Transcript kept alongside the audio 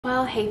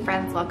Well, hey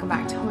friends, welcome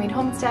back to Homemade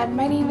Homestead.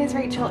 My name is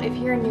Rachel if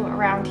you're new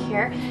around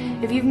here.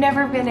 If you've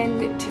never been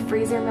into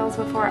freezer meals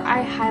before,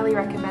 I highly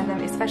recommend them,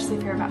 especially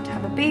if you're about to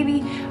have a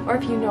baby or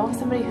if you know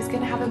somebody who's going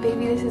to have a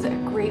baby. This is a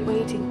great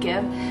way to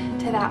give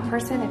to that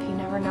person if you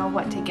never know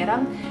what to get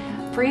them.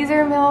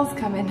 Freezer meals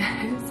come in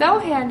so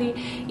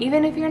handy,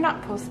 even if you're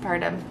not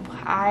postpartum.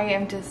 I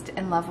am just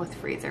in love with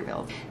freezer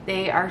meals.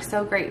 They are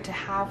so great to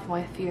have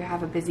if you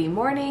have a busy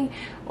morning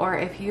or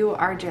if you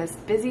are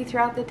just busy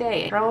throughout the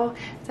day. Throw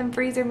some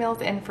freezer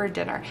meals in for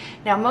dinner.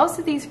 Now, most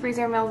of these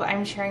freezer meals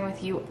I'm sharing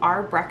with you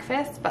are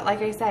breakfast, but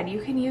like I said, you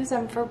can use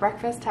them for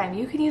breakfast time.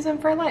 You can use them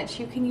for lunch.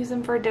 You can use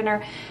them for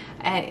dinner.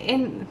 And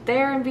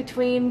in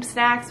between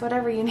snacks,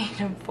 whatever you need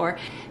them for.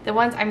 The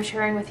ones I'm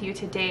sharing with you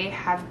today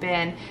have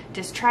been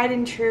just tried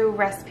and true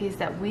recipes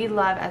that we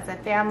love as a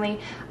family.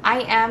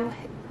 I am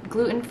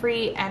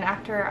gluten-free, and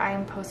after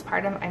I'm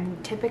postpartum, I'm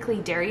typically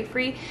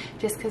dairy-free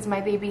just because my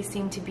babies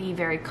seem to be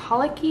very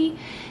colicky,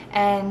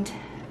 and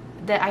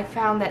that I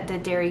found that the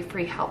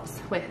dairy-free helps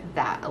with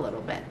that a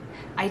little bit.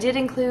 I did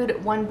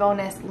include one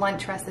bonus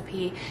lunch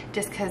recipe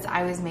just because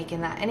I was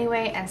making that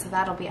anyway, and so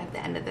that'll be at the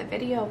end of the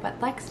video, but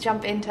let's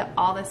jump into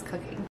all this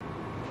cooking.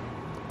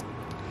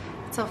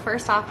 So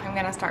first off, I'm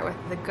gonna start with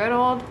the good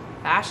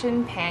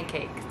old-fashioned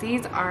pancakes.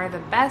 These are the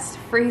best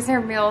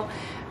freezer meal.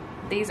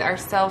 These are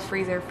so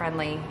freezer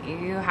friendly.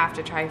 You have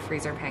to try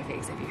freezer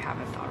pancakes if you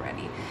haven't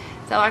already.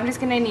 So I'm just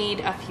gonna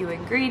need a few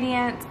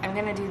ingredients. I'm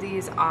gonna do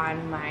these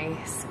on my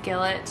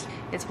skillet.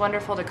 It's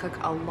wonderful to cook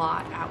a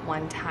lot at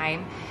one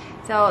time.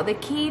 So the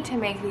key to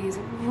make these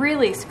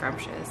really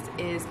scrumptious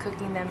is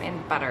cooking them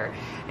in butter.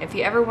 If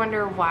you ever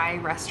wonder why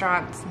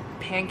restaurants,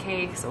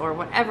 pancakes, or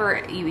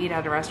whatever you eat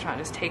at a restaurant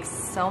just takes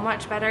so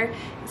much better,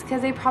 it's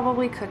because they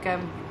probably cook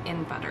them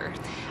in butter.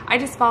 I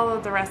just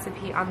followed the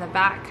recipe on the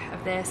back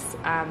of this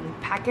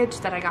package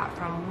that I got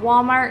from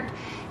Walmart,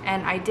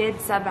 and I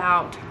did sub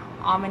out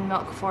almond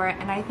milk for it,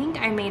 and I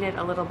think I made it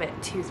a little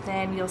bit too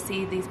thin. You'll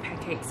see these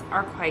pancakes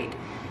are quite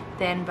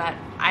thin, but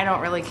I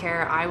don't really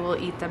care. I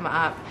will eat them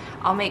up.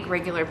 I'll make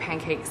regular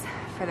pancakes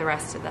for the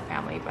rest of the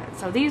family, but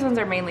so these ones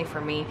are mainly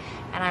for me,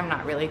 and I'm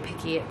not really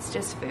picky. It's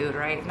just food,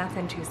 right?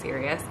 Nothing too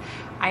serious.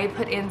 I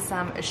put in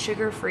some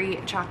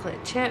sugar-free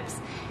chocolate chips,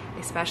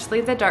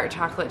 especially the dark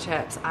chocolate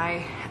chips.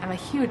 I am a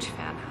huge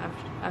fan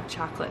of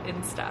chocolate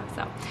and stuff,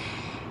 so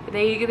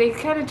they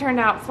kind of turned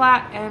out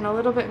flat and a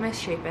little bit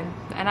misshapen,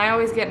 and I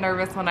always get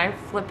nervous when I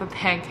flip a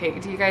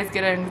pancake. Do you guys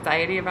get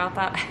anxiety about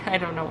that? I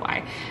don't know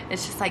why.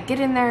 It's just like, get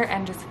in there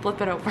and just flip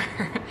it over.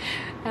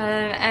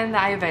 and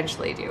I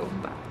eventually do.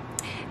 But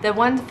the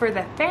one for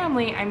the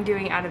family I'm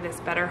doing out of this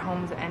Better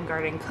Homes and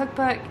Garden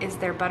cookbook is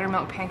their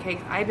buttermilk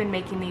pancakes. I've been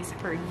making these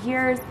for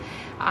years.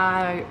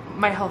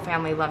 My whole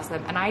family loves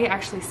them, and I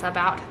actually sub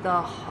out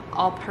the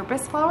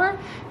all-purpose flour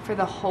for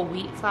the whole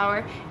wheat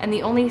flour, and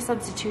the only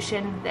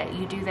substitution that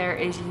you do there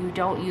is you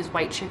don't use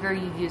white sugar,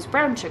 you use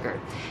brown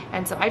sugar.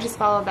 And so I just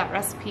followed that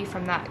recipe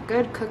from that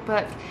good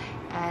cookbook,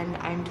 and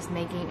I'm just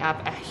making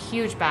up a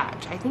huge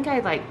batch. I think I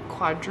like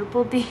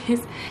quadrupled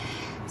these.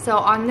 So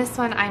on this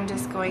one, I'm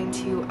just going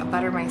to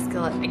butter my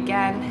skillet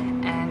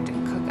again and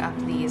cook up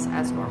these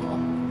as normal.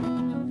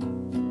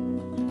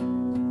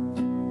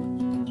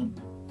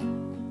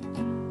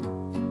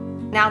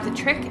 Now the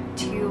trick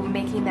to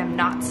making them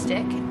not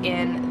stick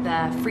in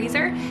the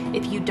freezer,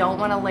 if you don't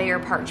want to layer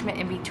parchment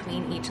in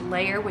between each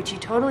layer, which you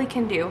totally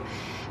can do,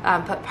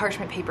 put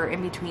parchment paper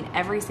in between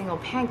every single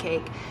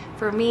pancake.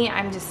 For me,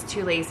 I'm just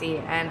too lazy,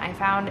 and I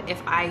found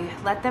if I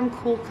let them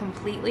cool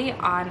completely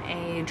on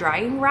a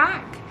drying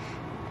rack,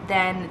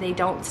 then they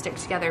don't stick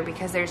together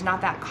because there's not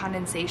that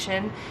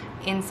condensation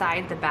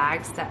inside the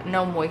bags, that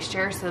no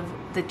moisture. So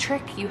the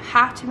trick, you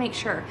have to make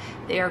sure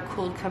they are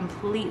cooled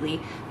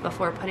completely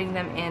before putting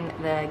them in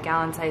the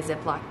gallon-size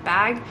Ziploc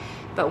bag.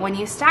 But when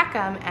you stack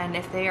them, and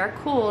if they are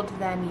cooled,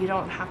 then you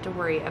don't have to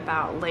worry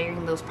about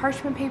layering those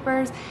parchment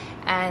papers,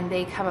 and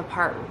they come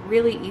apart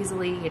really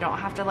easily. You don't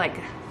have to like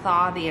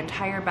thaw the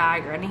entire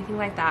bag or anything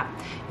like that.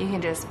 You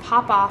can just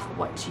pop off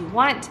what you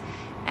want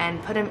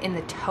and put them in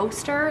the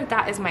toaster.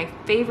 That is my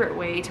favorite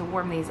way to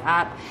warm these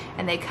up,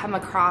 and they come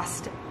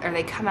across, or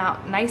they come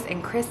out nice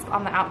and crisp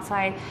on the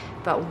outside,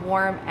 but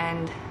warm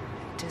and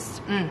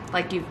just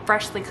like you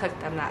freshly cooked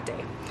them that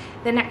day.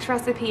 The next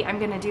recipe I'm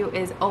gonna do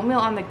is oatmeal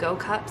on the go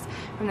cups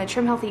from the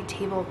Trim Healthy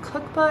Table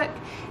cookbook.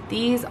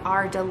 These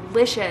are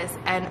delicious,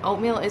 and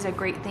oatmeal is a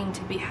great thing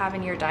to have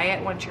in your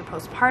diet once you're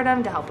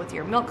postpartum to help with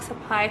your milk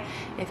supply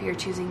if you're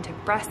choosing to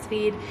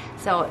breastfeed.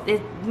 So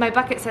my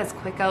bucket says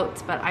quick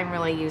oats, but I'm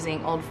really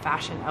using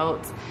old-fashioned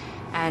oats,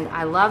 and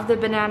I love the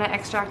banana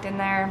extract in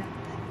there.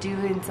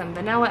 Doing some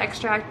vanilla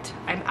extract.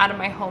 I'm out of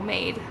my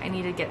homemade. I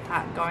need to get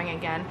that going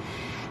again.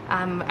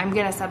 I'm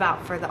gonna sub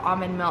out for the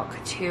almond milk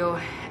too,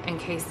 in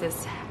case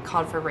this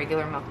called for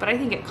regular milk, but I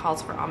think it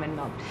calls for almond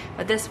milk.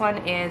 But this one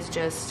is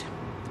just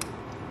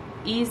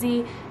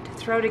easy to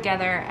throw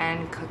together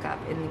and cook up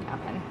in the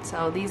oven.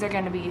 So these are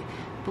gonna be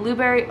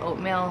blueberry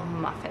oatmeal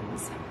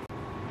muffins.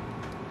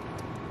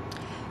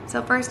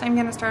 So first I'm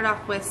gonna start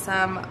off with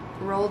some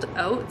rolled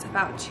oats,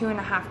 about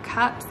 2.5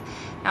 cups.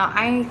 Now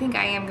I think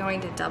I am going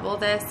to double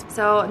this.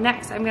 So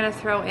next I'm gonna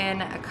throw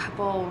in a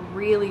couple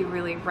really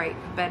ripe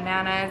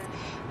bananas.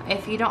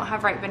 If you don't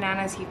have ripe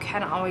bananas, you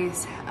can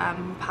always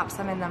pop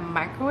some in the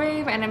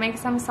microwave and it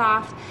makes them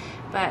soft.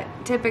 But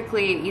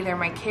typically either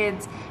my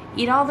kids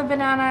eat all the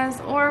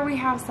bananas or we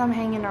have some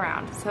hanging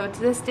around. So to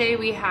this day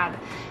we had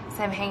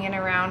some hanging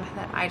around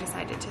that I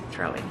decided to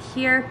throw in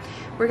here.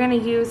 We're gonna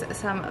use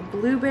some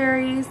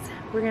blueberries.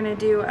 We're gonna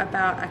do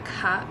about a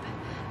cup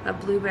of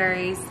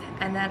blueberries,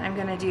 and then I'm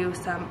gonna do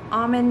some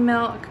almond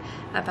milk,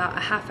 about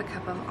 1/2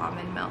 cup of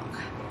almond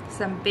milk.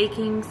 Some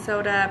baking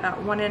soda,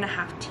 about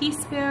 1.5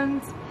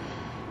 teaspoons,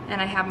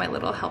 and I have my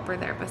little helper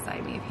there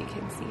beside me if you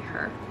can see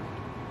her.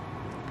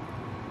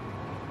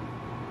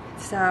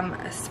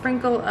 A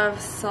sprinkle of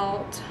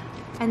salt,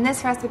 and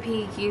this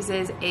recipe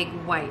uses egg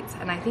whites,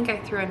 and I think I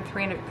threw in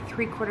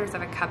 3/4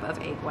 of a cup of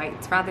egg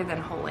whites rather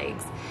than whole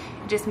eggs.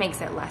 It just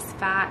makes it less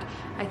fat.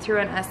 I threw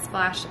in a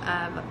splash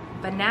of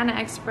banana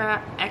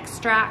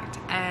extract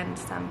and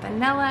some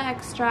vanilla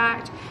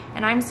extract,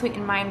 and I'm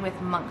sweetening mine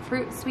with monk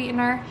fruit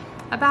sweetener,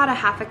 about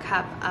 1/2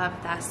 cup of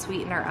the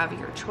sweetener of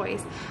your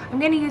choice. I'm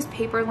gonna use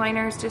paper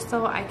liners just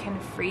so I can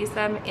freeze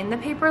them in the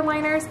paper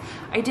liners.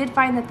 I did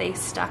find that they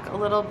stuck a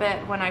little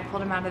bit when I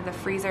pulled them out of the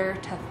freezer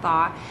to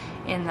thaw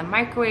in the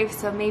microwave,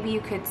 so maybe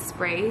you could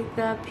spray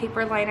the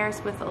paper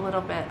liners with a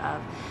little bit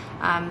of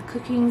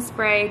cooking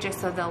spray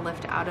just so they'll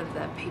lift out of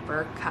the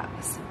paper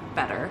cups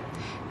better.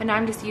 But now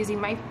I'm just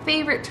using my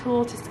favorite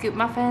tool to scoop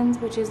muffins,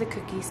 which is a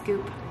cookie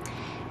scoop.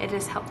 It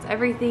just helps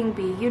everything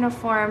be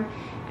uniform.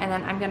 And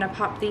then I'm gonna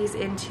pop these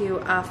into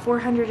a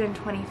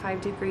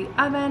 425-degree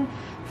oven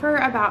for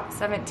about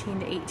 17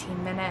 to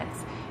 18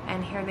 minutes.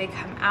 And here they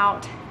come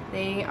out.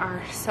 They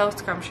are so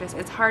scrumptious.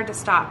 It's hard to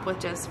stop with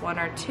just 1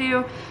 or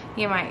 2.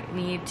 You might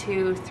need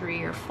 2,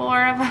 3, or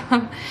 4 of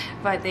them,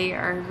 but they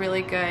are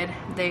really good.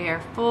 They are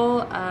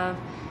full of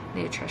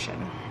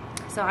nutrition.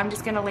 So I'm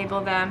just gonna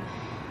label them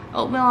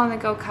oatmeal on the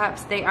go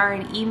cups. They are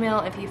an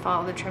e-meal if you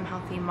follow the Trim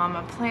Healthy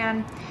Mama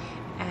plan.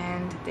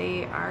 And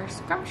they are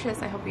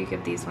scrumptious. I hope you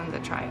give these ones a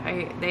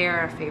try. They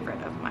are a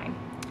favorite of mine.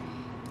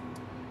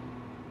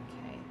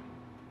 Okay.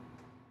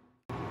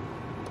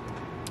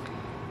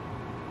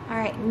 All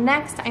right,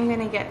 next I'm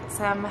gonna get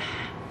some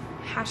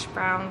hash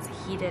browns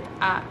heated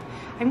up.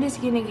 I'm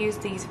just gonna use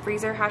these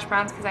freezer hash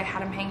browns because I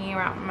had them hanging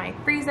around in my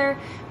freezer,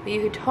 but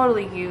you could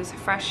totally use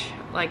fresh,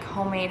 like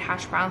homemade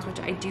hash browns, which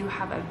I do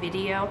have a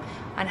video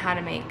on how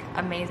to make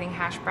amazing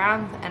hash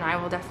browns, and I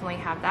will definitely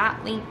have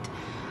that linked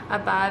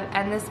above.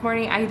 And this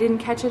morning I didn't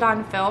catch it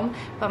on film,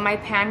 but my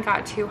pan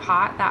got too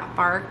hot, that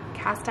bar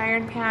cast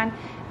iron pan,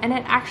 and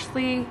it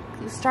actually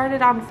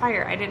started on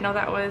fire. I didn't know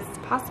that was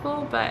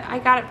possible, but I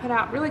got it put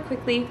out really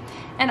quickly,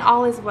 and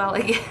all is well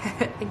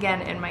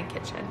again in my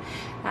kitchen.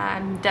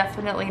 I'm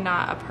definitely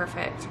not a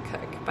perfect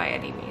cook by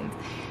any means,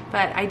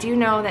 but I do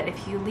know that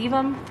if you leave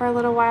them for a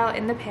little while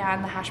in the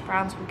pan, the hash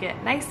browns will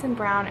get nice and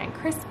brown and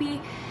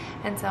crispy.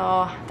 And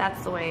so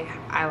that's the way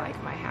I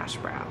like my hash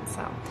browns.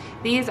 So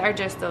these are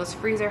just those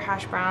freezer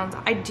hash browns.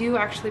 I do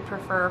actually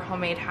prefer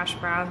homemade hash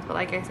browns, but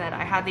like I said,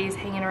 I had these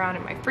hanging around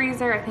in my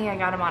freezer. I think I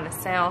got them on a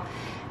sale,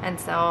 and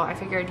so I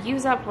figured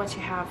use up what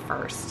you have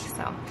first.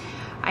 So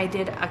I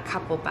did a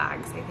couple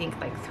bags, I think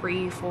like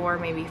 3, 4,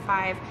 maybe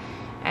 5.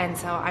 And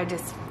so I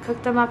just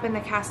cooked them up in the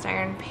cast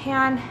iron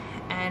pan,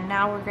 and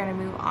now we're gonna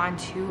move on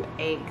to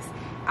eggs.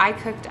 I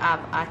cooked up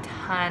a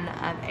ton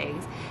of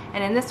eggs,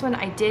 and in this one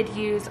I did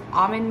use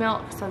almond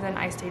milk, so then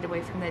I stayed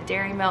away from the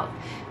dairy milk.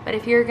 But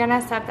if you're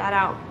gonna sub that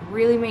out,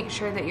 really make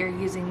sure that you're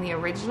using the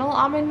original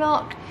almond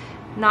milk,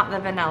 not the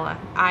vanilla.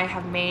 I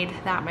have made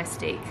that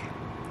mistake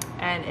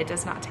and it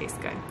does not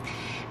taste good.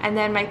 And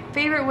then my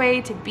favorite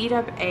way to beat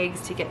up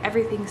eggs to get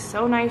everything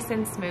so nice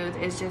and smooth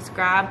is just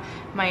grab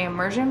my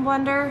immersion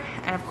blender,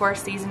 and of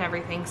course season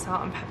everything,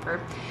 salt and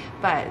pepper.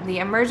 But the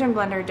immersion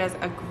blender does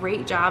a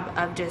great job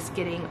of just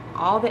getting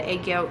all the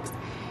egg yolks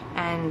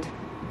and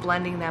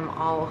blending them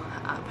all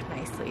up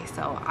nicely.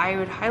 So I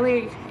would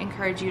highly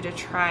encourage you to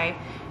try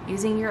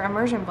using your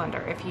immersion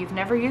blender. If you've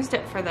never used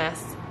it for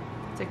this,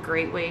 it's a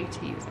great way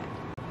to use it.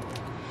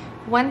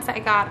 Once I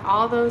got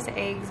all those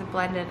eggs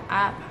blended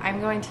up, I'm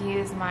going to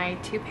use my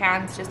 2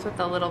 pans just with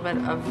a little bit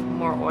of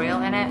more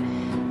oil in it.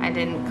 I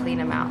didn't clean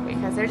them out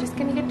because they're just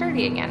gonna get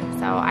dirty again.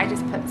 So I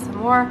just put some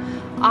more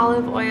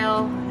olive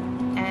oil,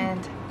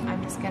 and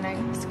I'm just gonna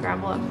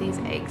scramble up these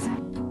eggs.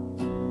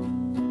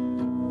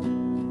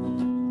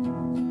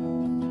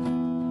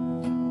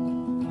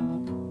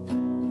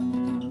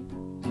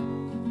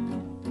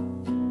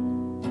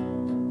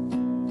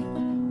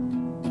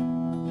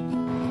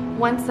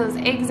 Once those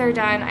eggs are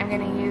done, I'm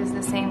gonna use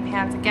the same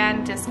pans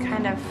again, just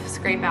kind of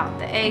scrape out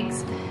the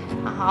eggs,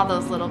 all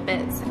those little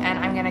bits, and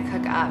I'm gonna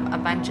cook up a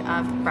bunch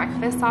of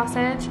breakfast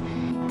sausage.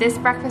 This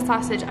breakfast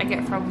sausage I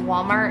get from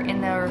Walmart in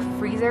their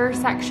freezer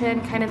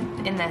section, kind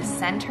of in the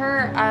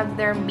center of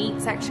their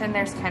meat section.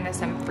 There's kind of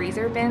some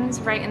freezer bins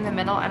right in the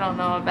middle. I don't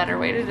know a better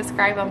way to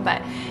describe them,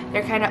 but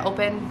they're kind of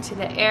open to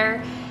the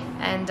air,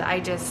 and I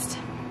just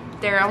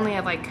they're only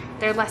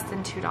they're less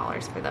than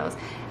 $2 for those.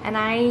 And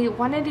I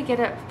wanted to get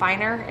it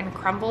finer and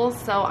crumbles,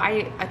 so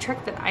a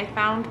trick that I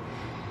found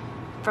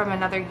from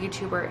another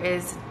YouTuber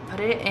is put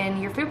it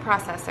in your food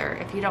processor.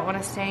 If you don't want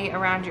to stay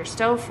around your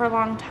stove for a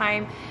long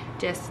time,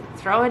 just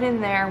throw it in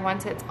there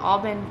once it's all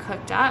been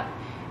cooked up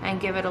and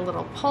give it a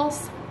little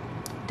pulse.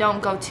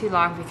 Don't go too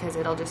long because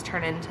it'll just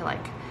turn into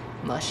like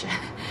mush.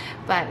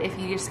 But if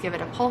you just give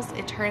it a pulse,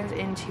 it turns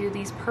into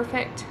these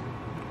perfect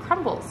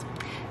crumbles.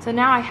 So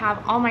now I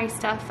have all my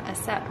stuff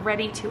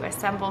ready to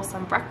assemble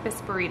some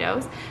breakfast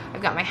burritos.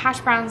 I've got my hash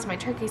browns, my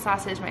turkey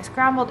sausage, my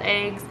scrambled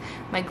eggs,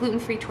 my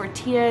gluten-free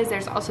tortillas.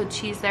 There's also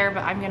cheese there,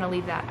 but I'm gonna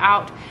leave that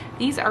out.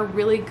 These are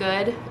really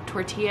good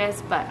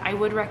tortillas, but I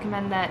would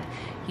recommend that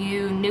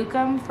you nuke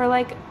them for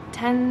like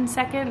 10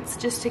 seconds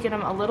just to get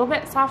them a little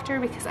bit softer,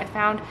 because I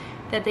found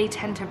that they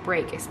tend to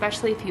break,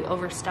 especially if you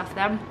overstuff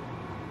them.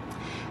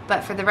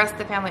 But for the rest of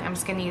the family, I'm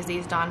just gonna use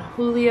these Don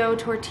Julio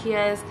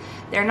tortillas.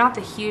 They're not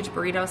the huge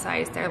burrito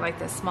size, they're like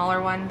the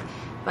smaller one.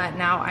 But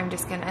now I'm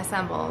just gonna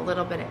assemble a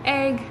little bit of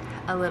egg,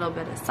 a little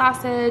bit of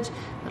sausage,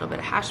 a little bit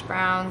of hash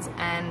browns,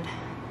 and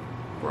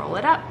roll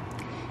it up.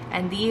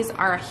 And these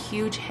are a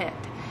huge hit.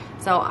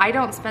 So I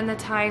don't spend the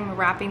time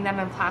wrapping them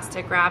in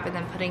plastic wrap and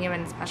then putting them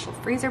in special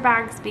freezer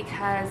bags,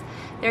 because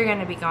they're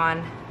gonna be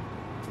gone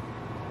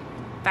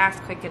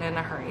fast, quick, and in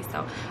a hurry.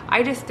 So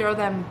I just throw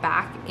them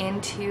back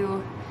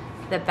into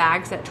the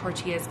bags that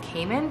tortillas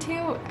came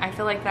into. I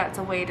feel like that's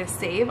a way to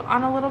save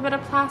on a little bit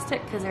of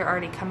plastic because they're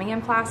already coming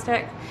in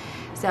plastic.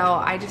 So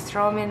I just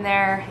throw them in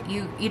there.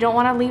 You don't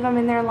want to leave them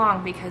in there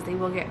long because they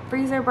will get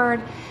freezer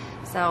burn.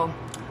 So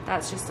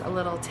that's just a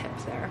little tip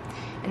there.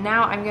 And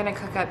now I'm gonna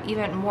cook up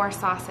even more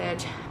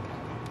sausage.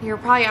 You're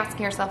probably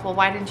asking yourself, well,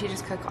 why didn't you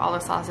just cook all the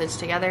sausage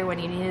together when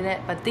you needed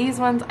it? But these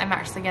ones I'm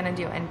actually gonna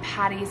do in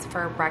patties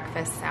for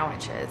breakfast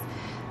sandwiches.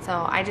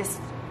 So I just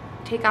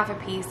take off a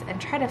piece and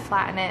try to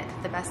flatten it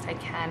the best I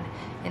can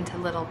into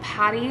little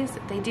patties.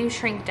 They do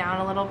shrink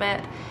down a little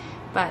bit,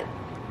 but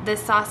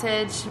this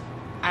sausage,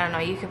 I don't know,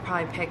 you could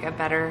probably pick a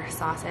better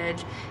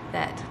sausage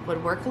that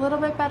would work a little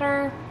bit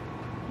better,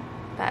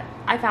 but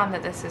I found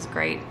that this is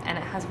great and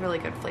it has really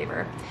good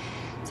flavor.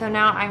 So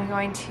now I'm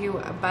going to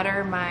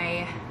butter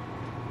my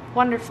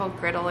wonderful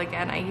griddle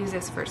again. I use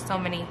this for so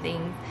many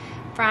things.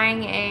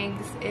 Frying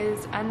eggs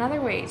is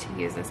another way to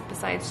use this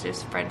besides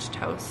just French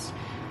toast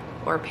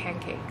or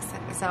pancakes.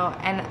 So,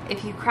 and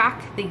if you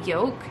crack the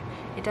yolk,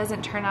 it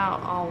doesn't turn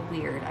out all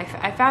weird.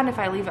 I found if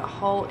I leave it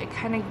whole, it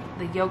kind of,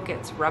 the yolk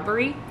gets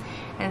rubbery,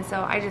 and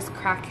so I just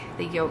crack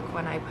the yolk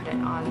when I put it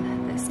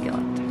on the skillet.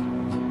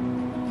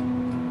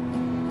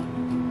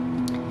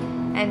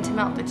 And to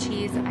melt the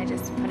cheese, I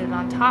just put it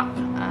on top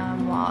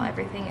while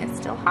everything is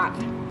still hot.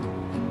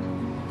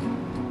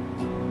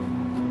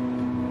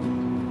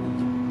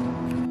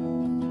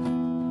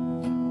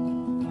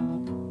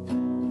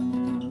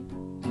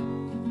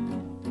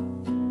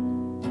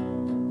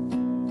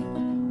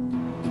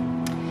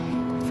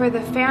 For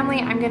the family,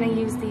 I'm going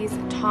to use these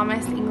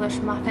Thomas English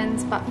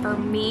muffins, but for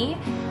me,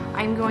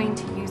 I'm going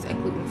to use a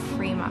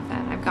gluten-free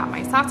muffin. I've got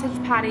my sausage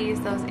patties,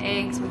 those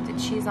eggs with the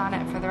cheese on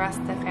it for the rest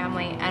of the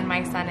family, and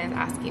my son is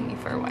asking me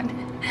for one.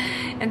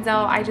 And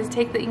so I just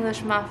take the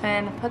English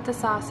muffin, put the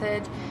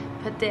sausage,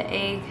 put the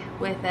egg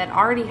with it,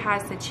 already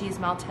has the cheese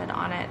melted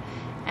on it,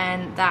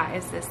 and that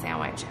is the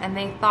sandwich. And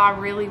they thaw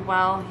really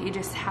well. You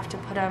just have to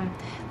put them,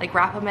 like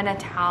wrap them in a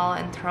towel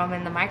and throw them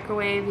in the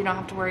microwave. You don't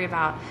have to worry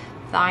about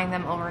thawing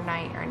them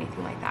overnight or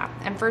anything like that.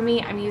 And for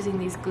me, I'm using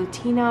these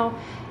Glutino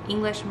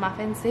English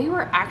muffins. They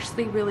were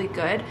actually really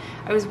good.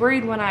 I was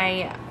worried when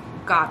I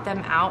got them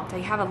out.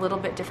 They have a little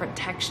bit different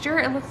texture,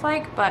 it looks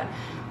like, but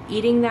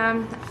eating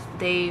them,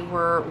 they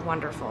were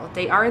wonderful.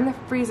 They are in the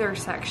freezer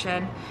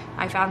section.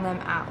 I found them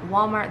at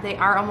Walmart. They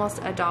are almost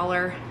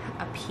 $1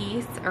 a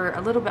piece, or a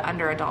little bit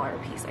under $1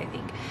 a piece, I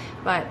think.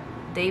 But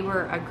they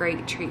were a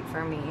great treat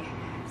for me.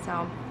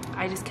 So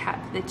I just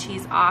kept the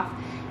cheese off.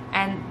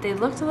 And they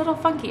looked a little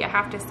funky, I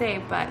have to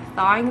say, but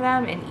thawing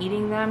them and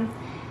eating them,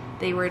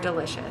 they were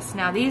delicious.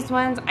 Now these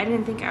ones, I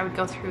didn't think I would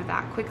go through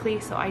that quickly,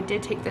 so I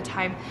did take the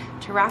time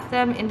to wrap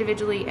them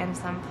individually in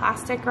some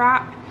plastic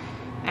wrap,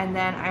 and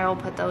then I will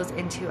put those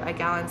into a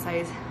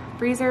gallon-size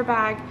freezer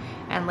bag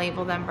and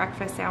label them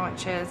breakfast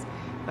sandwiches.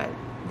 But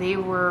they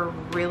were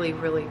really,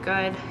 really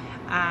good,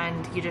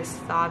 and you just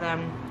thaw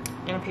them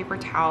in a paper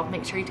towel.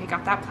 Make sure you take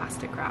off that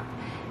plastic wrap,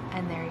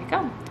 and there you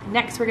go.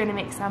 Next, we're gonna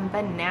make some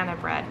banana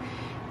bread.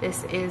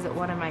 This is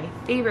one of my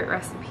favorite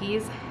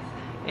recipes.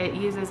 It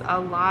uses a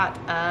lot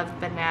of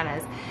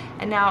bananas.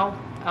 And now,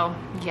 oh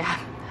yeah,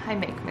 I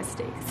make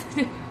mistakes.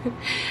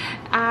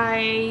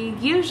 I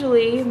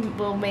usually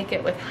will make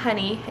it with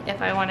honey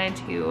if I wanted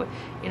to,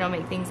 you know,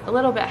 make things a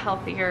little bit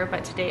healthier,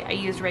 but today I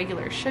used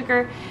regular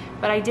sugar,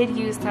 but I did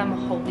use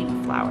some whole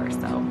wheat flour,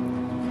 so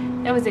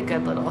it was a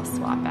good little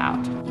swap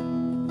out.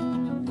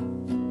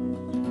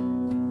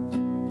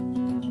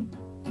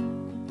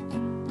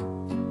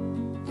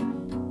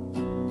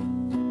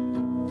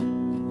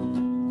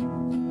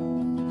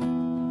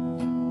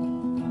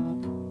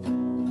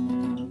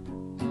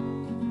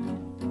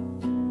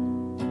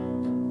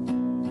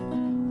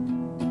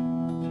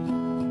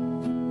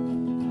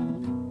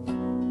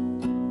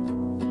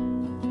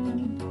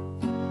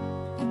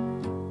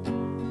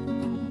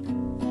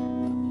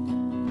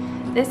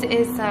 This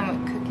is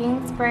some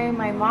cooking spray.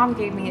 My mom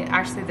gave me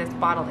actually this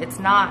bottle. It's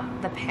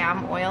not the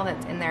palm oil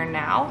that's in there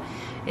now.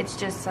 It's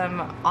just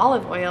some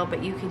olive oil,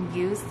 but you can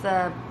use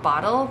the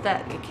bottle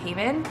that it came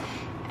in.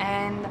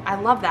 And I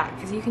love that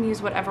because you can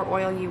use whatever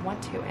oil you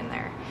want to in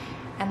there.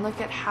 And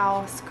look at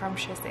how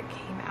scrumptious it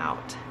came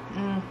out.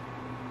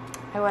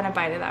 I want a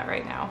bite of that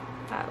right now.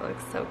 That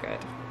looks so good.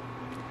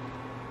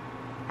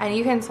 And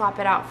you can swap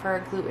it out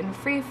for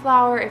gluten-free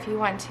flour if you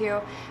want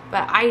to,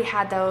 but I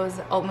had those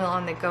oatmeal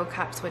on the go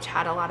cups which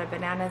had a lot of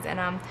bananas in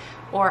them,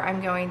 or I'm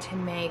going to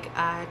make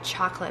a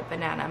chocolate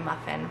banana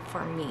muffin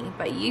for me.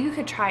 But you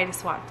could try to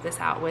swap this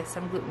out with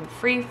some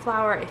gluten-free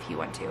flour if you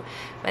want to.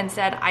 But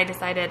instead I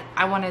decided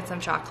I wanted some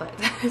chocolate.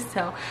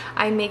 So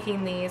I'm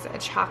making these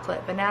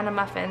chocolate banana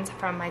muffins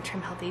from my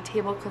Trim Healthy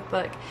Table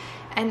cookbook.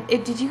 And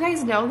did you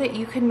guys know that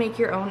you can make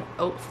your own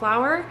oat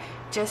flour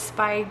just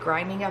by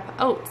grinding up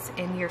oats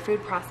in your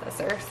food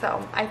processor?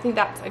 So I think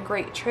that's a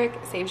great trick.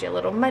 It saves you a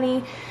little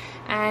money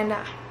and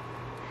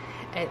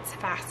it's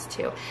fast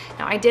too.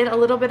 Now I did a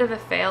little bit of a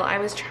fail. I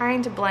was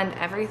trying to blend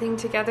everything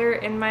together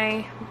in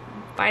my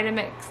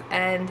Vitamix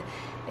and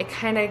it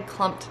kind of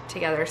clumped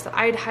together. So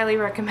I'd highly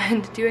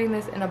recommend doing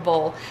this in a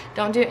bowl.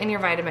 Don't do it in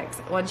your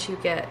Vitamix once you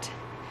get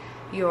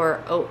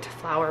your oat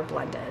flour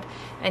blended.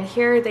 And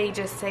here they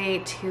just say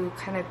to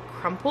kind of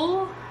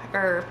crumple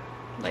or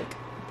like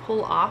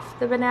pull off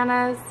the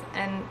bananas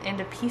and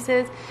into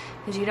pieces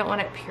because you don't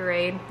want it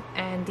pureed.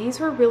 And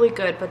these were really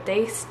good, but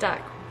they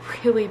stuck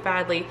really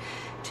badly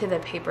to the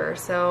paper.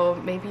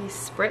 So maybe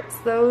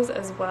spritz those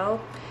as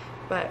well,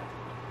 but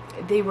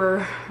they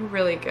were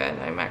really good.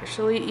 I'm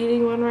actually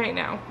eating one right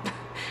now.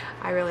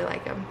 I really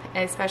like them,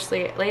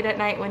 especially late at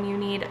night when you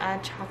need a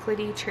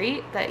chocolatey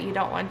treat that you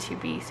don't want to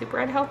be super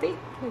unhealthy.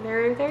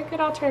 They're a good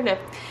alternative.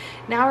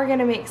 Now we're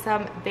gonna make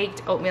some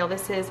baked oatmeal.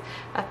 This is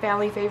a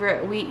family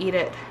favorite. We eat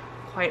it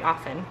quite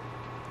often.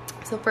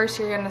 So first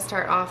you're gonna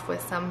start off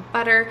with some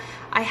butter.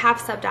 I have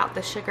subbed out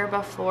the sugar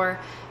before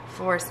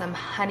for some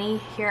honey.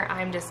 Here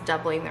I'm just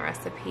doubling the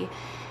recipe.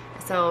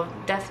 So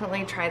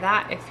definitely try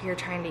that if you're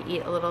trying to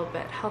eat a little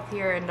bit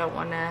healthier and don't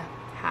wanna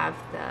have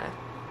the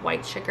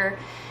white sugar.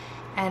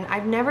 And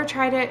I've never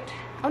tried it.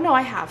 Oh no,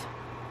 I have.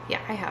 Yeah,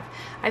 I have.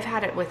 I've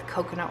had it with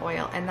coconut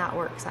oil and that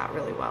works out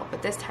really well.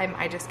 But this time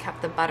I just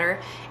kept the butter.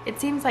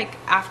 It seems like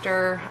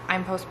after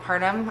I'm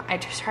postpartum, I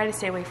just try to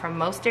stay away from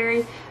most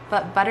dairy,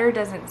 but butter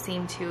doesn't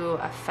seem to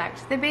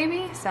affect the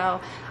baby.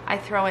 So I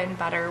throw in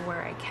butter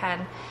where I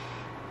can.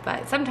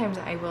 But sometimes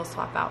I will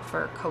swap out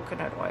for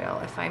coconut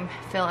oil if I'm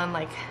feeling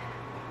like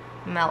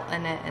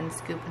melting it and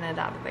scooping it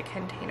out of the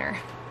container.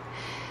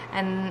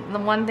 And the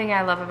one thing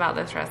I love about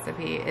this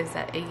recipe is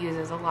that it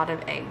uses a lot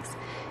of eggs.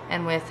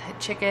 And with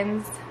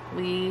chickens,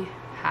 we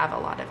have a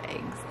lot of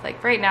eggs.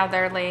 Like right now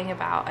they're laying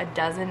about a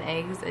dozen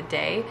eggs a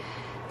day.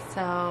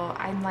 So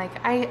I'm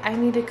like, I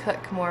need to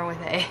cook more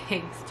with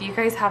eggs. Do you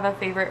guys have a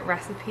favorite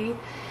recipe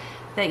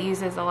that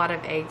uses a lot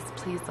of eggs?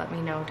 Please let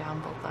me know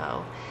down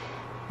below.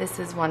 This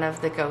is one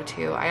of the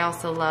go-to. I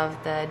also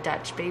love the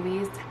Dutch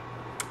babies.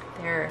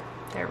 They're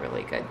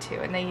really good too,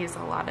 and they use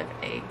a lot of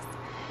eggs.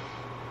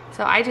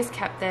 So I just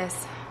kept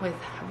this with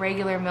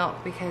regular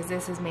milk because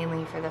this is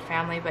mainly for the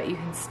family, but you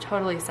can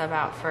totally sub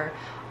out for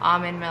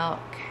almond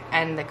milk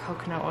and the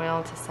coconut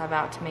oil to sub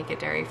out to make it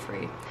dairy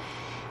free.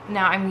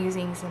 Now I'm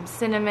using some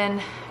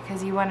cinnamon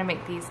because you want to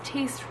make these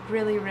taste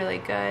really, really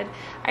good.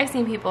 I've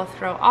seen people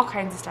throw all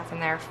kinds of stuff in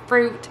there,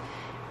 fruit,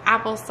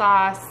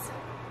 applesauce,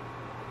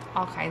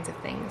 all kinds of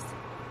things.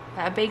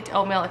 A baked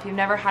oatmeal, if you've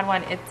never had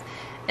one,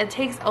 it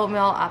takes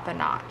oatmeal up a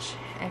notch.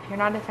 If you're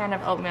not a fan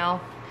of oatmeal,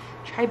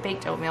 try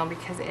baked oatmeal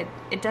because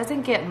it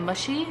doesn't get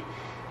mushy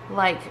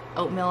like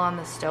oatmeal on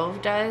the stove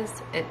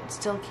does. It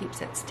still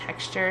keeps its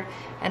texture,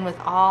 and with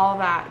all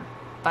that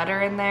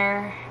butter in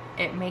there,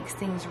 it makes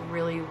things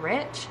really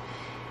rich.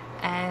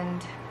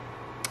 And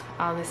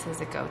oh, this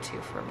is a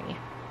go-to for me.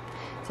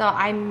 So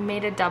I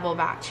made a double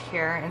batch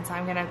here, and so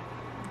I'm gonna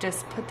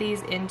just put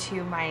these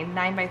into my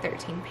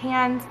 9x13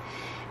 pans,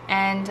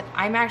 and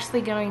I'm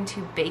actually going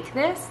to bake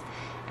this.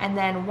 And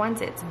then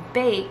once it's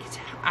baked,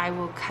 I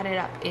will cut it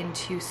up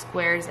into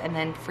squares and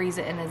then freeze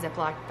it in a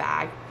Ziploc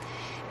bag.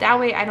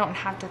 That way I don't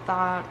have to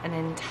thaw out an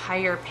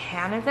entire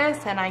pan of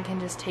this, and I can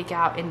just take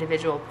out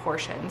individual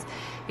portions.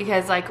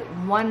 Because like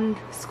one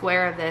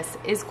square of this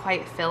is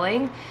quite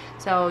filling,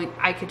 so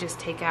I could just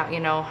take out, you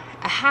know,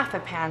 a half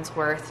a pan's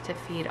worth to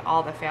feed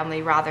all the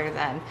family rather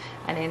than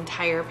an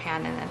entire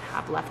pan and then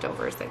have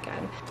leftovers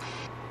again.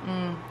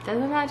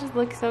 Doesn't that just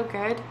look so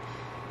good?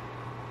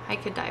 I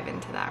could dive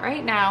into that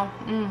right now.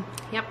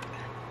 Yep,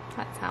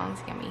 that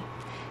sounds yummy.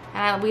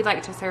 And we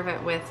like to serve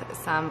it with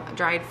some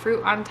dried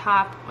fruit on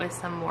top with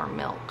some more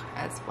milk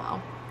as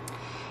well.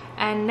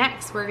 And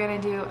next we're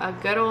gonna do a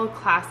good old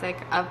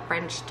classic of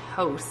French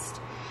toast.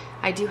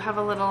 I do have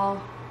a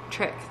little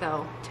trick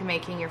though to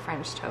making your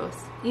French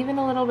toast even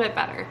a little bit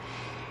better.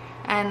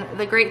 And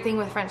the great thing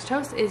with French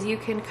toast is you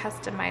can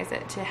customize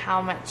it to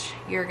how much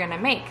you're gonna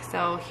make.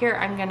 So here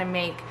I'm gonna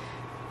make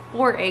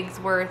 4 eggs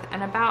worth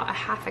and about a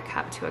half a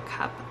cup to a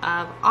cup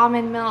of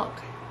almond milk,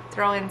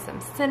 throw in some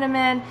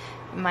cinnamon,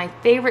 my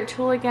favorite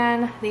tool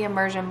again, the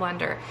immersion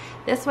blender.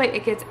 This way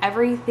it gets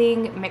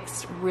everything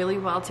mixed really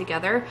well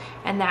together,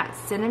 and that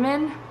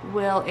cinnamon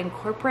will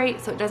incorporate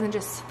so it doesn't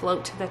just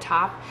float to the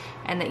top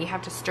and that you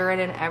have to stir it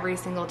in every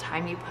single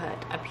time you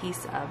put a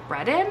piece of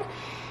bread in.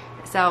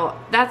 So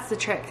that's the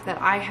trick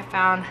that I have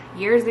found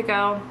years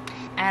ago,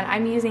 and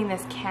I'm using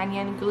this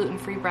Canyon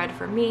gluten-free bread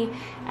for me,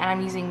 and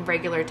I'm using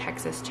regular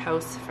Texas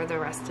toast for the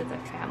rest of the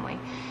family.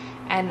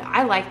 And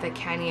I like the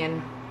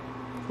Canyon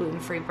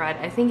gluten-free bread.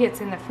 I think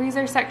it's in the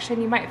freezer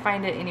section. You might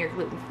find it in your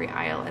gluten-free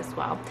aisle as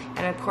well.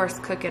 And of course,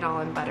 cook it all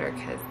in butter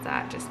because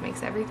that just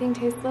makes everything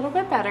taste a little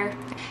bit better.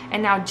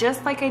 And now,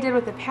 just like I did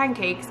with the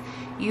pancakes,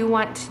 you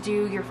want to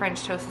do your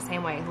French toast the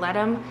same way. Let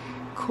them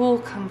cool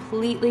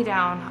completely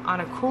down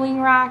on a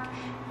cooling rack,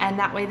 and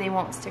that way they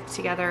won't stick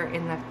together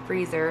in the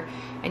freezer,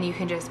 and you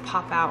can just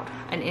pop out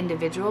an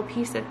individual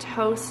piece of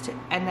toast.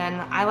 And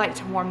then I like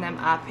to warm them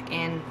up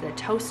in the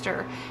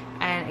toaster,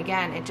 and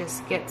again, it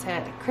just gets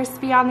it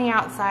crispy on the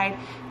outside,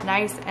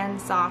 nice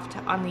and soft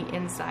on the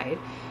inside,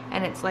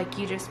 and it's like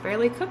you just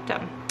barely cooked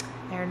them.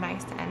 They're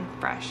nice and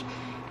fresh.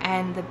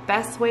 And the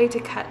best way to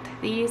cut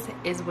these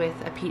is with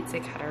a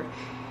pizza cutter,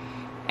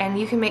 and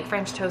you can make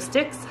French toast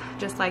sticks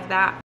just like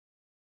that.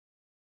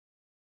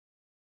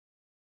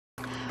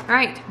 All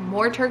right,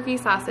 more turkey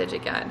sausage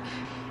again.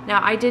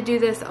 Now, I did do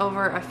this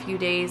over a few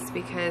days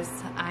because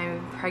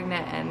I'm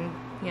pregnant and,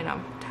 you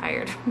know,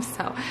 tired.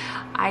 So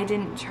I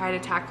didn't try to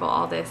tackle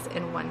all this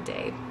in one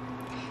day.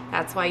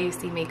 That's why you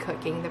see me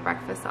cooking the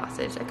breakfast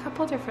sausage a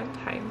couple different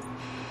times.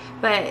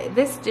 But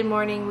this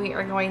morning we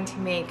are going to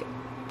make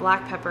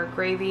black pepper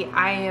gravy.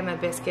 I am a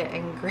biscuit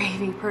and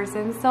gravy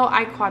person, so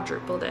I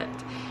quadrupled it.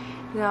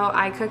 So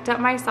I cooked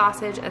up my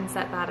sausage and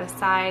set that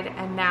aside,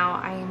 and now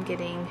I am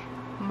getting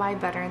my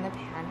butter in the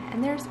pan,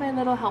 and there's my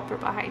little helper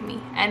behind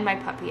me and my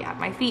puppy at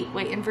my feet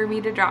waiting for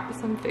me to drop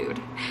some food.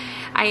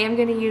 I am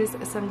going to use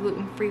some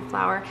gluten-free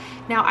flour.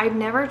 Now, I've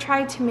never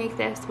tried to make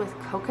this with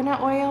coconut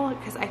oil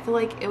because I feel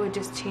like it would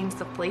just change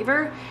the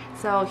flavor.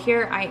 So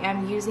here I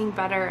am using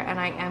butter,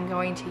 and I am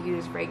going to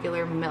use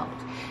regular milk.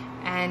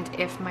 And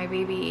if my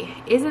baby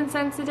isn't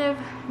sensitive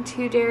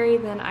to dairy,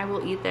 then I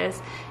will eat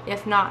this.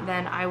 If not,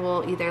 then I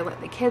will either let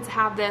the kids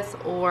have this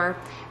or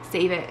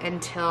save it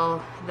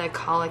until the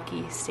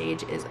colicky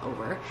stage is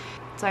over.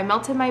 So I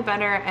melted my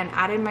butter and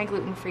added my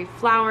gluten-free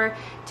flour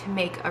to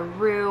make a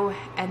roux,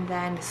 and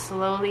then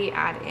slowly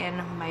add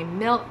in my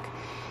milk,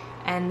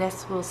 and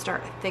this will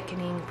start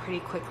thickening pretty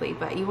quickly.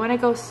 But you want to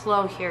go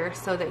slow here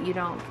so that you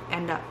don't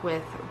end up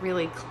with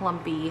really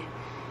clumpy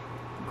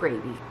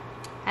gravy.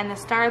 And the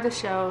star of the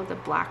show, the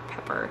black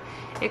pepper.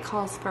 It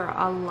calls for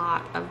a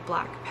lot of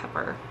black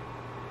pepper.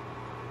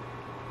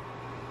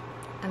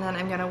 And then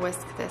I'm gonna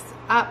whisk this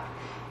up,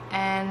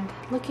 and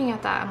looking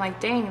at that, I'm like,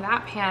 dang,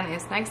 that pan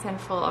is nice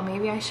and full.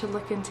 Maybe I should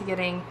look into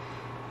getting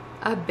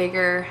a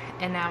bigger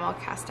enamel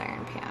cast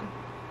iron pan.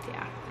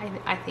 Yeah,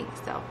 I think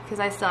so, because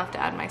I still have to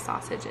add my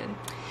sausage in.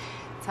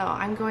 So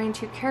I'm going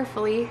to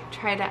carefully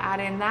try to add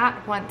in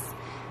that once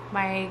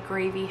my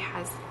gravy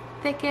has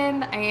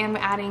thickened. I am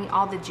adding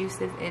all the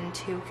juices in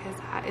too, because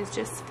that is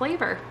just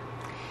flavor.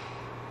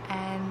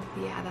 And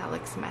yeah, that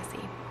looks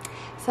messy.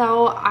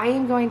 So I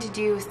am going to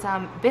do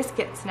some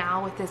biscuits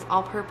now with this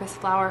all-purpose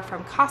flour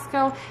from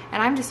Costco,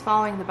 and I'm just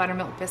following the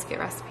buttermilk biscuit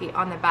recipe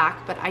on the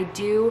back, but I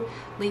do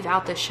leave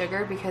out the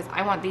sugar because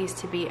I want these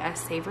to be a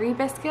savory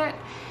biscuit,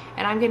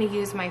 and I'm going to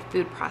use my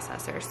food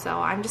processor. So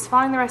I'm just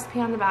following the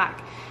recipe on the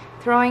back,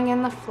 throwing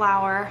in the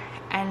flour,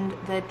 and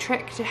the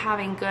trick to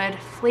having good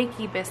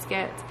flaky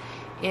biscuits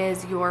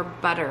is your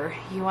butter.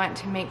 You want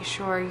to make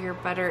sure your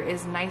butter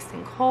is nice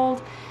and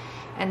cold,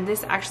 and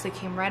this actually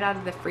came right out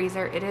of the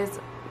freezer. It is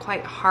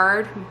quite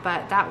hard,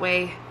 but that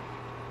way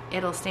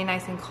it'll stay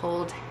nice and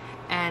cold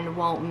and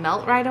won't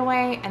melt right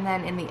away, and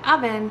then in the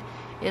oven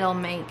it'll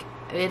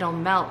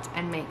melt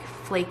and make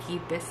flaky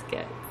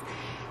biscuits.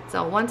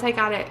 So once I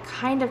got it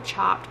kind of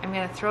chopped, I'm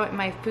going to throw it in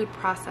my food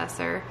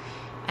processor,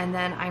 and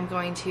then I'm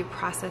going to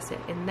process it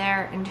in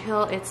there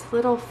until it's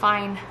little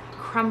fine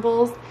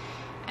crumbles,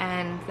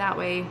 and that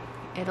way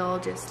it'll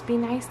just be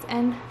nice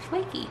and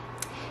flaky.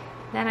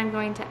 Then I'm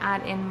going to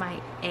add in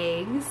my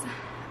eggs.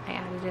 I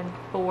added in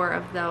 4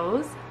 of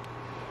those,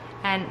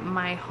 and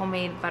my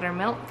homemade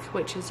buttermilk,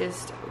 which is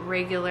just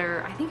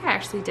regular. I think I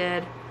actually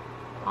did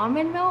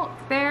almond milk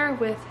there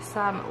with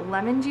some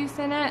lemon juice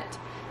in it.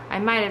 I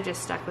might have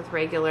just stuck with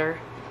regular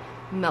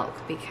milk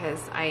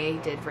because I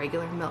did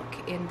regular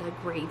milk in the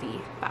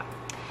gravy. But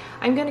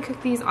I'm going to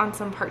cook these on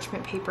some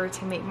parchment paper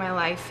to make my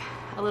life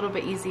a little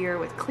bit easier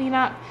with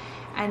cleanup.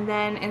 And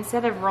then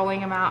instead of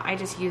rolling them out, I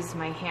just use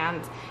my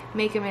hands,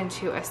 make them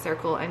into a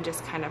circle, and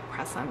just kind of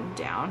press them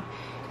down.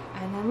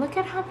 And then look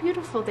at how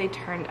beautiful they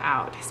turned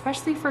out,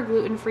 especially for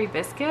gluten-free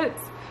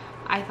biscuits.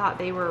 I thought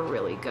they were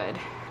really good.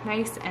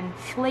 Nice and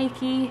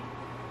flaky.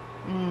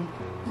 And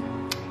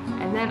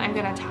then I'm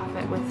gonna top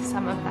it with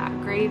some of that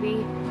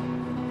gravy,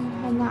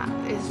 and that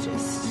is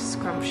just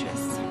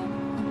scrumptious.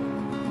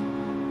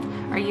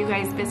 Are you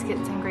guys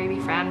biscuits and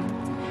gravy friends?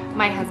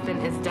 My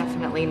husband is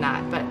definitely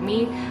not, but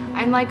me,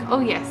 I'm like, oh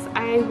yes,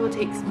 I will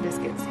take some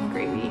biscuits and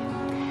gravy.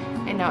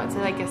 I know it's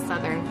like a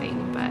southern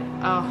thing, but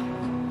oh,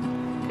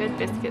 good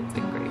biscuits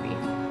and gravy.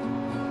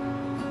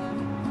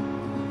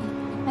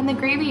 And the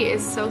gravy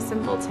is so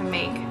simple to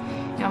make.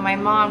 You know, my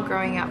mom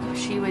growing up,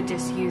 she would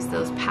just use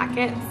those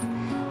packets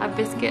of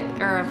biscuit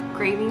or of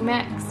gravy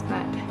mix,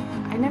 but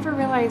I never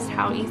realized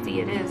how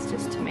easy it is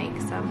just to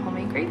make some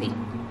homemade gravy.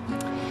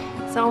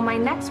 So my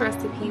next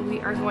recipe,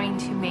 we are going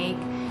to make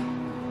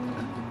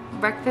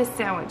breakfast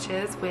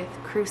sandwiches with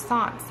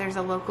croissants. There's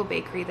a local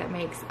bakery that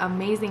makes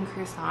amazing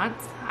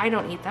croissants. I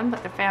don't eat them,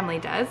 but the family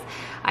does.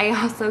 I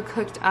also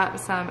cooked up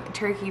some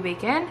turkey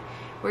bacon.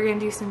 We're gonna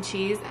do some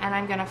cheese, and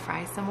I'm gonna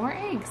fry some more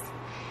eggs.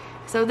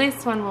 So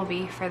this one will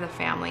be for the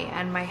family,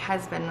 and my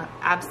husband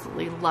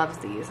absolutely loves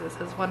these. This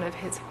is one of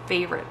his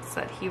favorites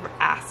that he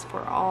asks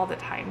for all the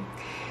time.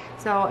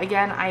 So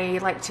again, I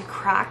like to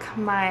crack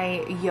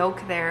my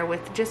yolk there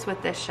with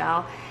this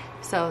shell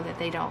so that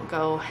they don't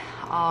go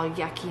all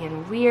yucky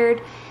and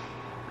weird.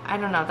 I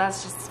don't know,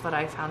 that's just what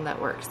I found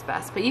that works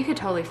best. But you could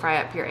totally fry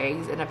up your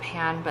eggs in a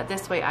pan, but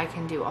this way I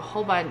can do a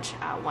whole bunch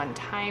at one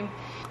time.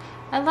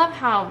 I love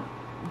how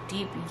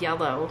deep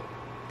yellow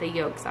the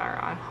yolks are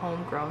on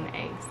homegrown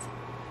eggs.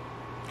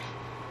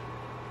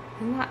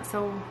 Isn't that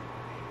so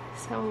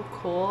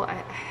cool?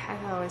 I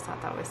always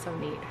thought that was so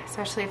neat,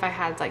 especially if I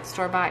had like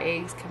store-bought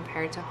eggs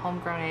compared to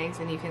homegrown eggs,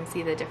 and you can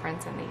see the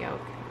difference in the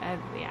yolk.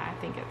 Yeah, I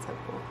think it's so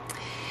cool.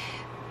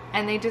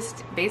 And they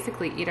just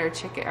basically eat our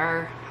chicken,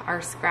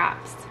 our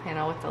scraps, you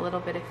know, with a little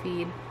bit of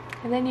feed,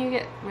 and then you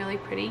get really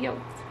pretty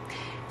yolks.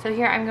 So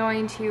here I'm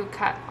going to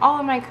cut all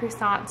of my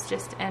croissants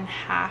just in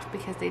half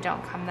because they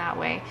don't come that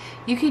way.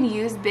 You can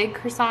use big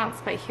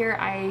croissants, but here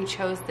I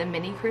chose the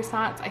mini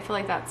croissants. I feel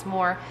like that's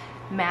more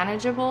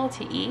manageable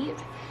to eat.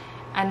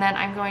 And then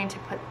I'm going to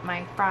put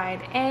my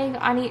fried egg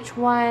on each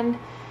one.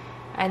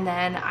 And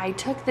then I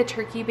took the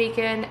turkey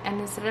bacon,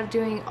 and instead of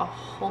doing a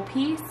whole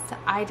piece,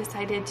 I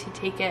decided to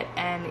take it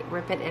and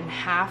rip it in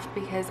half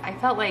because I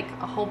felt like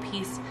a whole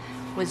piece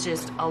was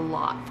just a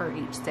lot for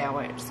each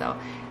sandwich. So,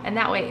 and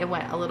that way it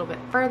went a little bit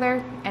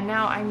further. And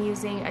now I'm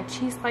using a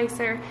cheese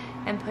slicer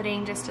and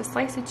putting just a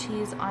slice of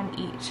cheese on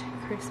each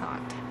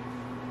croissant.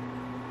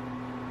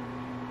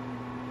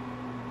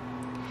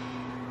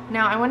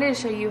 Now I wanted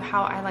to show you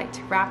how I like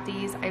to wrap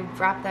these. I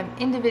wrap them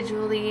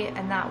individually,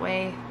 and that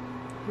way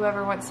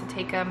whoever wants to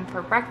take them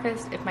for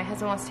breakfast, if my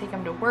husband wants to take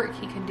them to work,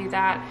 he can do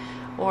that.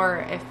 Or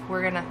if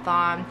we're gonna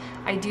thaw them,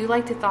 I do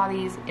like to thaw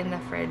these in the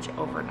fridge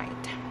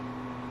overnight.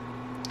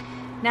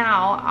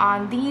 Now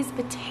on these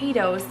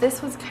potatoes,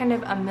 this was kind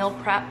of a meal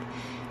prep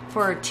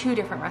for 2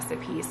 different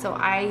recipes. So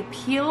I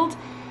peeled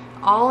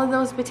all of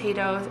those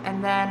potatoes,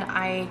 and then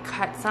I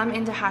cut some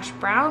into hash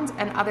browns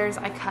and others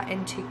I cut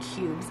into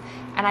cubes.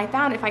 And I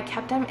found if I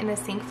kept them in a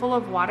sink full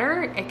of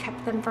water, it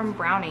kept them from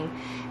browning.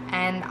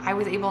 And I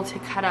was able to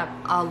cut up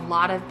a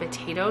lot of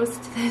potatoes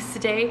to this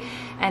day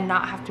and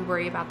not have to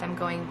worry about them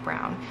going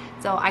brown.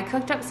 So I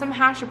cooked up some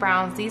hash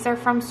browns. These are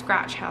from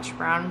scratch hash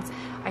browns.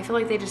 I feel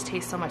like they just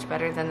taste so much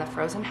better than the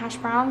frozen hash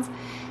browns.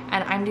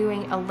 And I'm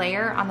doing a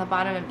layer on the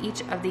bottom of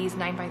each of these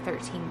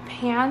 9x13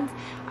 pans.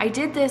 I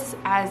did this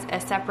as a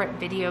separate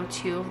video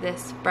too,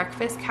 this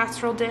breakfast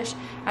casserole dish,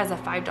 as a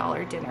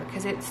 $5 dinner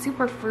because it's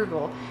super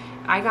frugal.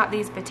 I got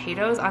these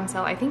potatoes on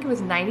sale. I think it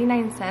was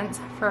 99 cents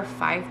for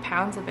 5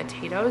 pounds of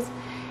potatoes,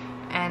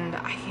 and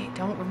I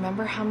don't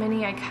remember how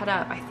many I cut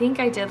up. I think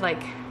I did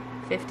like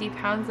 50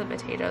 pounds of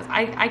potatoes.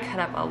 I cut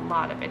up a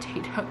lot of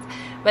potatoes,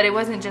 but it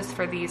wasn't just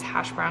for these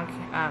hash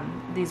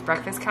brown, these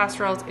breakfast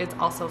casseroles. It's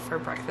also for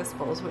breakfast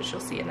bowls, which you'll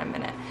see in a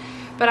minute.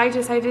 But I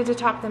decided to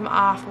top them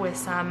off with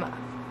some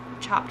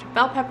chopped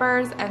bell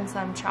peppers and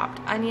some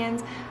chopped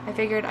onions. I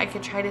figured I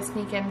could try to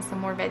sneak in some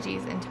more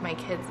veggies into my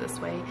kids this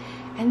way,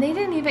 and they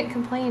didn't even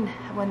complain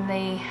when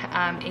they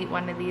ate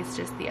one of these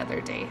just the other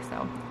day.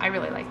 So I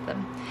really like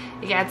them.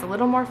 It adds a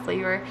little more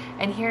flavor.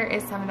 And here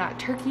is some of that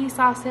turkey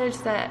sausage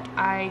that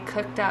I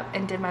cooked up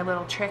and did my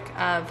little trick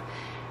of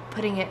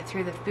putting it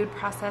through the food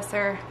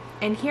processor.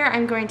 And here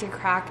I'm going to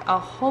crack a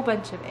whole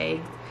bunch of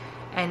eggs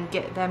and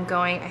get them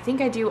going. I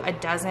think I do a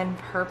dozen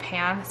per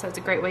pan, so it's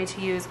a great way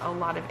to use a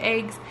lot of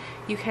eggs.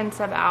 You can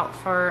sub out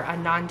for a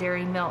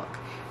non-dairy milk,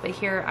 but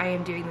here I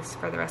am doing this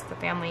for the rest of the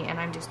family, and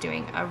I'm just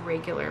doing a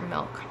regular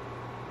milk.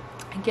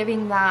 And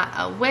giving that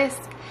a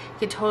whisk, you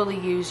could totally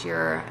use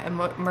your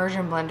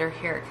immersion blender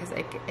here because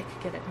it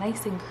could get it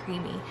nice and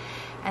creamy.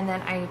 And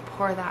then I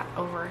pour that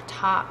over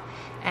top.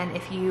 And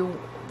if you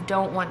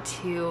don't want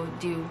to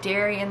do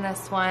dairy in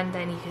this one,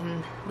 then you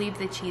can leave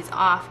the cheese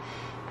off.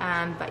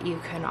 But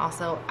you can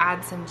also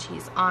add some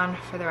cheese on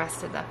for the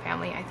rest of the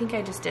family. I think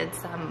I just did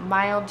some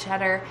mild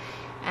cheddar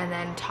and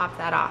then top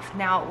that off.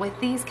 Now with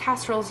these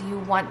casseroles, you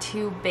want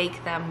to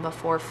bake them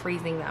before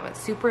freezing them. It's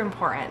super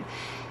important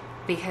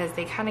because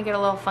they kind of get a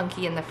little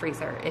funky in the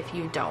freezer if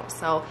you don't.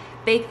 So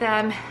bake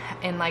them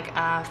in like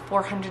a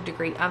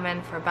 400-degree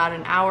oven for about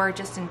an hour,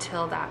 just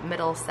until that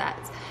middle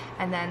sets.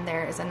 And then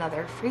there is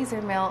another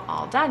freezer meal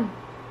all done.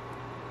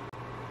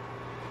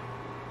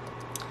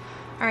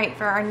 All right,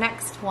 for our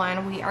next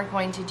one, we are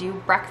going to do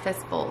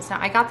breakfast bowls. Now,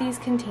 I got these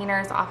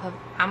containers off of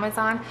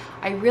Amazon.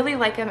 I really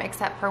like them,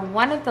 except for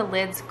one of the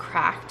lids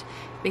cracked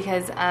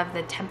because of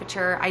the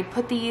temperature. I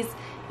put these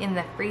in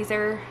the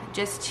freezer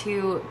just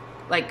to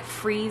like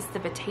freeze the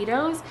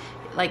potatoes,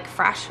 like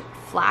flash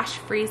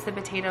freeze the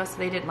potatoes so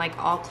they didn't like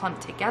all clump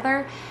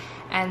together.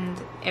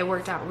 And it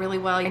worked out really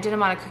well. I did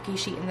them on a cookie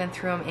sheet and then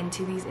threw them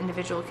into these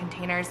individual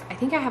containers. I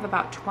think I have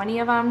about 20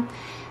 of them.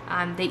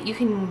 You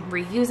can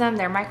reuse them,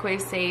 they're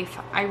microwave safe.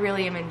 I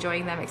really am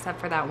enjoying them, except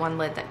for that one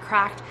lid that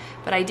cracked.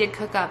 But I did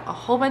cook up a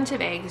whole bunch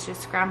of eggs,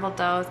 just scrambled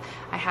those.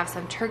 I have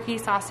some turkey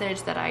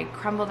sausage that I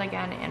crumbled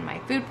again in my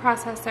food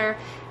processor,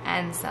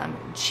 and some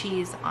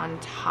cheese on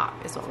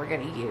top is what we're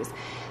gonna use.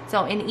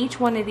 So in each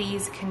one of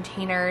these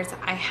containers,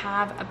 I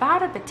have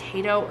about a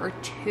potato or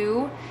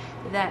two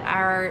that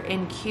are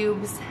in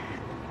cubes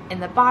in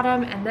the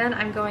bottom, and then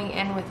I'm going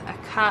in with a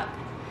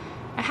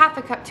half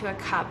a cup to a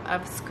cup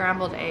of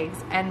scrambled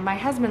eggs. And my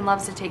husband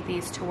loves to take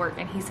these to work,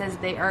 and he says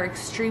they are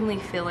extremely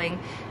filling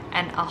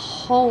and a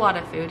whole lot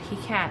of food. He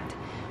can't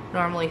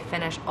normally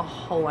finish a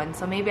whole one,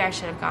 so maybe I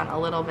should have gone a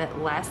little bit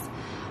less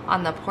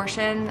on the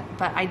portion,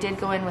 but I did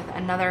go in with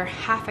another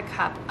half a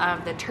cup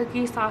of the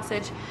turkey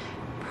sausage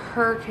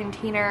per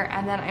container,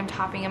 and then I'm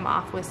topping them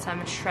off with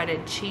some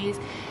shredded cheese.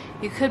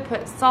 You could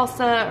put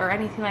salsa or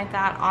anything like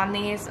that on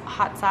these,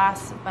 hot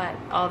sauce, but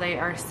oh, they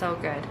are so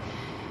good.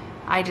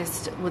 I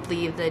just would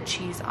leave the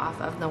cheese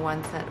off of the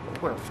ones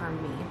that were for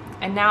me.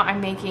 And now I'm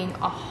making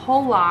a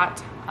whole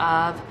lot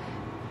of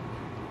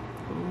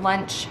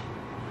lunch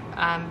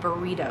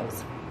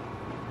burritos.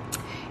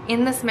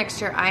 In this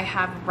mixture, I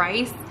have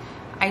rice.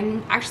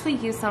 I actually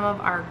use some of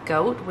our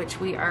goat, which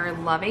we are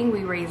loving.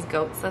 We raised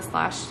goats this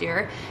last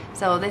year.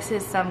 So this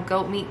is some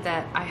goat meat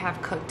that I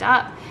have cooked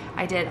up.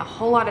 I did a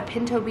whole lot of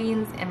pinto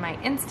beans in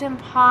my Instant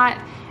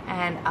Pot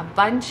and a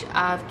bunch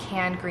of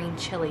canned green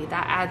chili.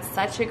 That adds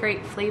such a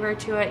great flavor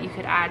to it. You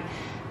could add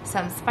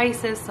some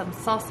spices, some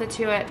salsa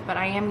to it, but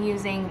I am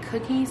using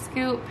cookie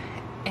scoop.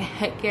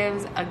 It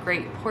gives a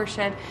great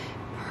portion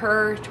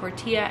per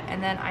tortilla,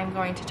 and then I'm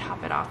going to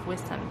top it off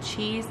with some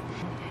cheese.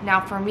 Now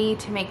for me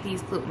to make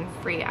these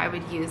gluten-free, I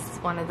would use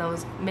one of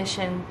those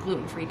Mission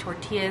gluten-free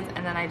tortillas,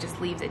 and then I just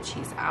leave the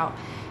cheese out.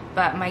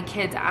 But my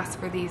kids ask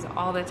for these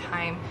all the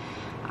time.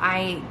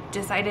 I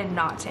decided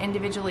not to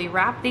individually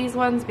wrap these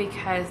ones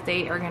because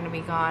they are going to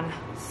be gone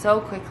so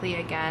quickly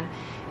again.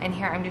 And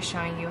here I'm just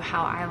showing you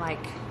how I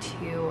like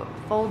to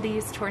fold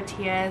these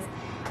tortillas.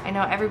 I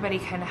know everybody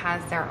kind of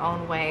has their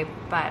own way,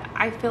 but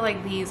I feel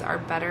like these are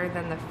better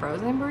than the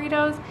frozen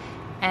burritos,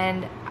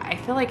 and I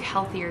feel like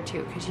healthier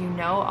too, because you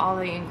know all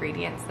the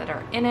ingredients that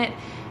are in it,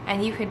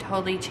 and you can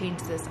totally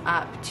change this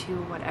up to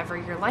whatever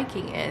your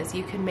liking is.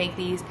 You can make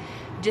these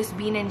just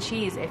bean and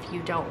cheese if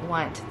you don't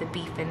want the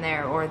beef in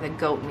there or the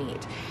goat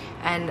meat.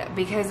 And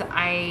because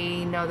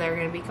I know they're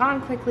going to be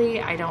gone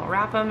quickly, I don't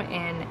wrap them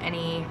in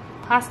any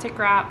plastic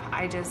wrap.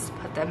 I just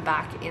put them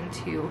back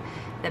into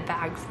the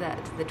bags that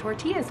the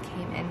tortillas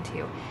came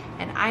into.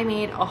 And I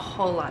made a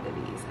whole lot of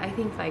these. I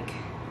think like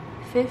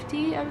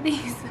 50 of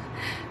these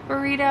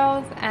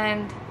burritos,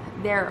 and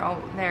they're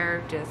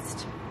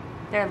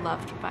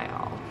loved by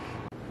all.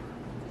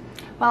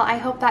 Well, I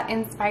hope that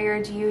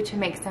inspired you to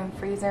make some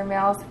freezer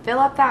meals. Fill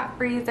up that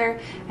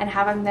freezer and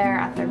have them there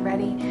at the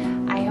ready.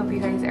 I hope you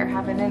guys are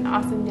having an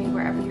awesome day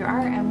wherever you are,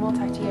 and we'll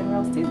talk to you again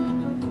real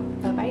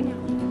soon. Bye-bye now.